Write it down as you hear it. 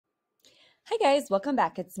Hi guys, welcome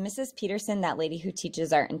back. It's Mrs. Peterson, that lady who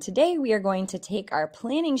teaches art, and today we are going to take our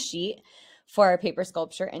planning sheet for our paper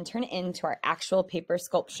sculpture and turn it into our actual paper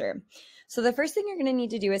sculpture. So the first thing you're going to need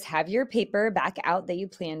to do is have your paper back out that you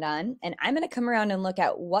planned on, and I'm going to come around and look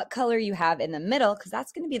at what color you have in the middle because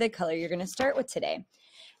that's going to be the color you're going to start with today. And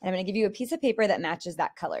I'm going to give you a piece of paper that matches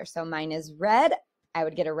that color. So mine is red. I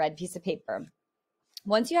would get a red piece of paper.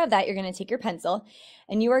 Once you have that, you're going to take your pencil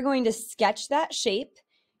and you are going to sketch that shape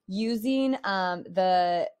using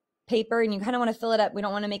the paper, and you kind of want to fill it up. We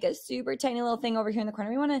don't want to make a super tiny little thing over here in the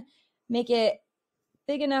corner. We want to make it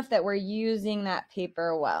big enough that we're using that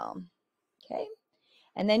paper well. Okay.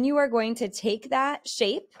 And then you are going to take that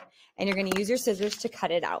shape and you're going to use your scissors to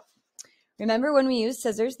cut it out. Remember, when we use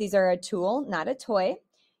scissors, these are a tool, not a toy.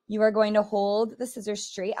 You are going to hold the scissors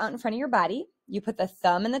straight out in front of your body. You put the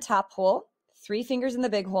thumb in the top hole, 3 fingers in the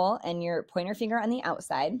big hole, and your pointer finger on the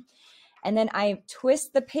outside. And then I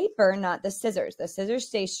twist the paper, not the scissors. The scissors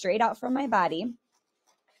stay straight out from my body,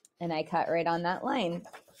 and I cut right on that line.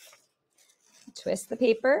 Twist the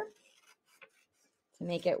paper to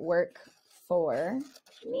make it work for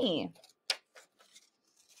me.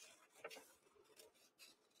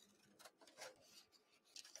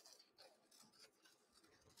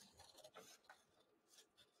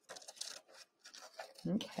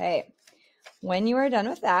 Okay, when you are done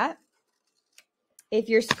with that, if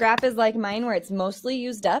your scrap is like mine where it's mostly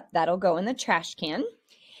used up, that'll go in the trash can.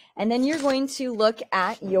 And then you're going to look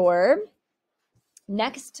at your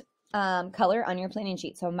next color on your planning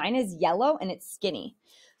sheet. So mine is yellow and it's skinny.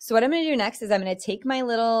 So what I'm going to do next is I'm going to take my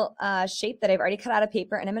little shape that I've already cut out of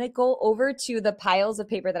paper, and I'm going to go over to the piles of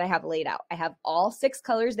paper that I have laid out. I have all 6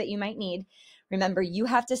 colors that you might need. Remember, you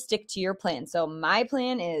have to stick to your plan. So my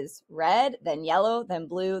plan is red, then yellow, then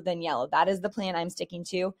blue, then yellow. That is the plan I'm sticking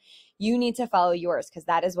to. You need to follow yours because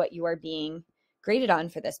that is what you are being graded on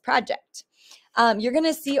for this project. You're going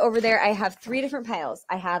to see over there, I have 3 different piles.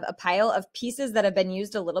 I have a pile of pieces that have been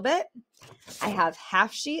used a little bit. I have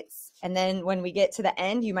half sheets. And then when we get to the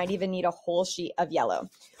end, you might even need a whole sheet of yellow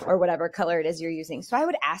or whatever color it is you're using. So I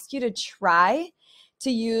would ask you to try to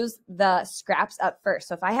use the scraps up first.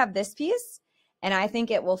 So if I have this piece and I think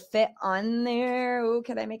it will fit on there, ooh,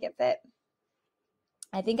 can I make it fit?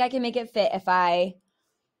 I think I can make it fit if I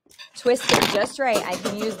twist it just right. I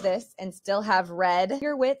can use this and still have red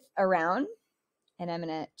your width around. And I'm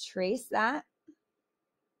going to trace that,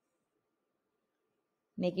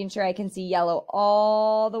 making sure I can see yellow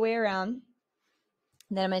all the way around.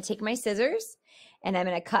 Then I'm going to take my scissors and I'm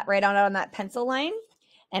going to cut right on that pencil line,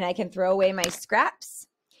 and I can throw away my scraps,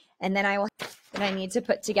 and then I need to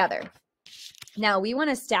put together. Now we want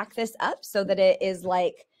to stack this up so that it is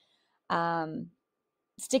like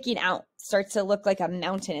sticking out, starts to look like a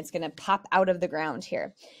mountain. It's going to pop out of the ground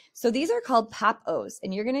here. So these are called Pop-O's,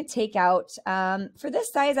 and you're going to take out, for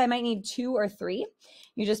this size, I might need 2 or 3.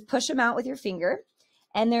 You just push them out with your finger,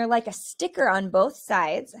 and they're like a sticker on both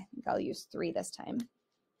sides. I think I'll use 3 this time.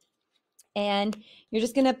 And you're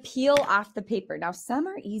just going to peel off the paper. Now, some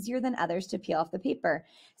are easier than others to peel off the paper.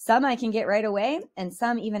 Some I can get right away, and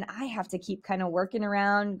some even I have to keep kind of working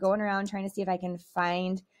around, going around, trying to see if I can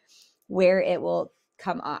find where it will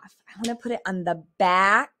come off. I want to put it on the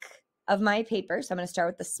back of my paper. So I'm going to start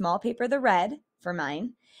with the small paper, the red for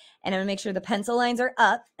mine. And I'm going to make sure the pencil lines are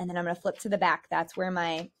up, and then I'm going to flip to the back. That's where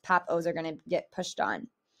my Pop-O's are going to get pushed on.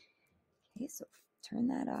 Okay, so turn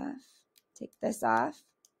that off. Take this off.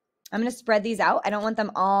 I'm going to spread these out. I don't want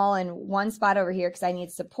them all in one spot over here because I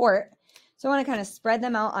need support. So I want to kind of spread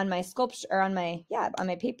them out on my sculpture, or on my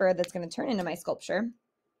paper that's going to turn into my sculpture,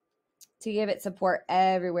 to give it support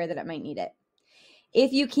everywhere that it might need it.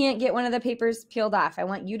 If you can't get one of the papers peeled off, I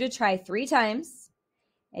want you to try 3 times.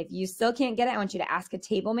 If you still can't get it, I want you to ask a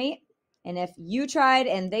table mate. And if you tried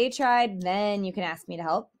and they tried, then you can ask me to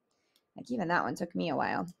help. Like, even that one took me a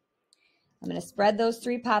while. I'm going to spread those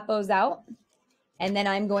 3 Pop-O's out, and then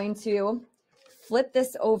I'm going to flip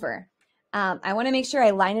this over. I want to make sure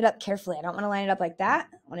I line it up carefully. I don't want to line it up like that.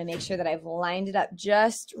 I want to make sure that I've lined it up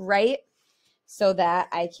just right so that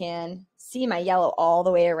I can see my yellow all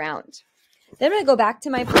the way around. Then I'm going to go back to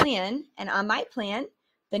my plan, and on my plan,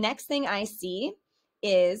 the next thing I see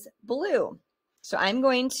is blue. So I'm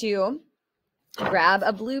going to grab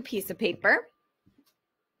a blue piece of paper.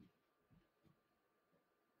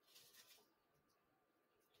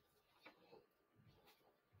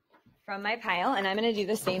 From my pile, and I'm going to do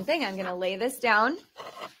the same thing. I'm going to lay this down,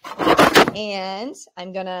 and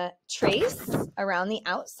I'm going to trace around the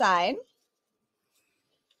outside.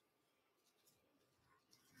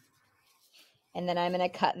 And then I'm going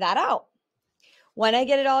to cut that out. When I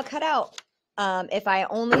get it all cut out, If I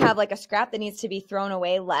only have like a scrap that needs to be thrown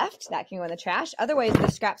away left, that can go in the trash. Otherwise, the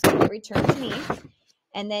scraps can get returned to me.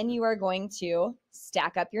 And then you are going to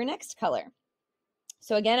stack up your next color.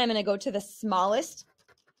 So again, I'm going to go to the smallest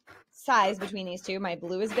size between these two. My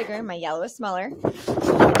blue is bigger, my yellow is smaller.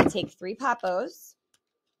 I'm going to take 3 Pop-O's.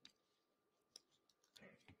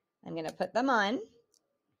 I'm going to put them on.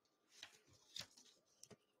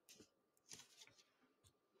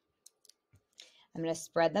 I'm going to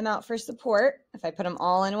spread them out for support. If I put them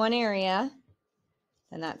all in one area,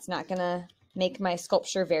 then that's not going to make my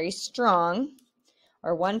sculpture very strong.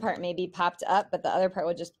 Or one part may be popped up, but the other part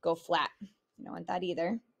will just go flat. You don't want that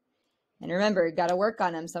either. And remember, you got to work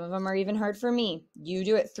on them. Some of them are even hard for me. You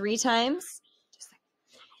do it 3 times.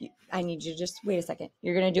 I need you to just wait a second.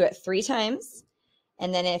 You're going to do it 3 times.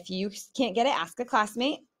 And then if you can't get it, ask a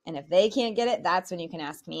classmate. And if they can't get it, that's when you can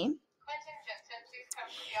ask me.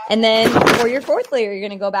 And then for your 4th layer, you're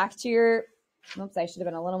going to go back to your, oops, I should have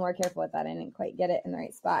been a little more careful with that. I didn't quite get it in the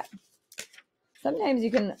right spot. Sometimes you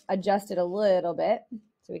can adjust it a little bit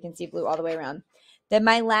so we can see blue all the way around. Then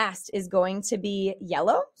my last is going to be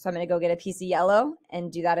yellow. So I'm going to go get a piece of yellow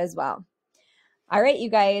and do that as well. All right, you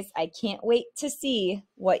guys, I can't wait to see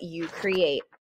what you create.